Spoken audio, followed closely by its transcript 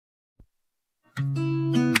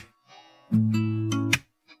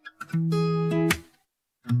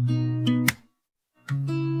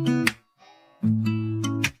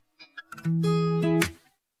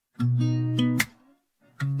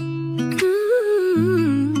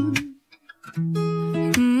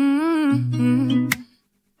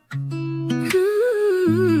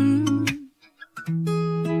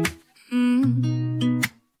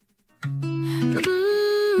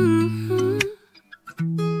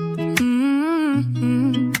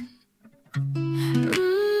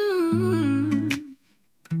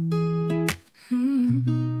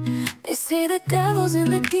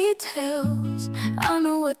tales, I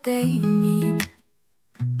know what they mean.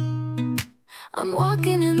 I'm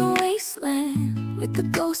walking in a wasteland with the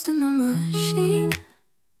ghost in the machine.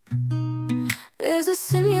 There's a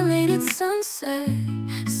simulated sunset,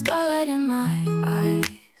 starlight in my eyes.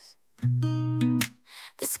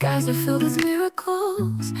 The skies are filled with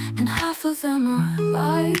miracles, and half of them are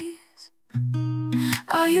lies.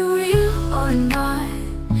 Are you real or not?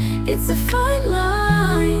 It's a fine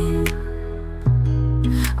line.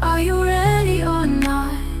 Are you ready or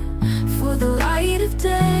not for the light of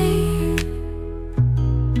day?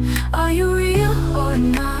 Are you real or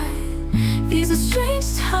not? These are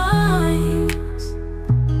strange times,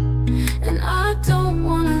 and I don't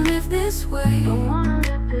wanna live this way.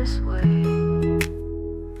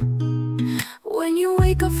 When you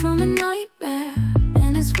wake up from a nightmare,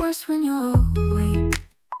 and it's worse when you're awake,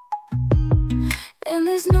 and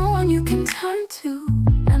there's no one you can turn to,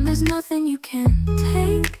 and there's nothing you can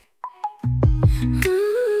take.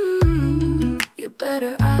 You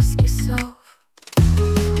better ask yourself,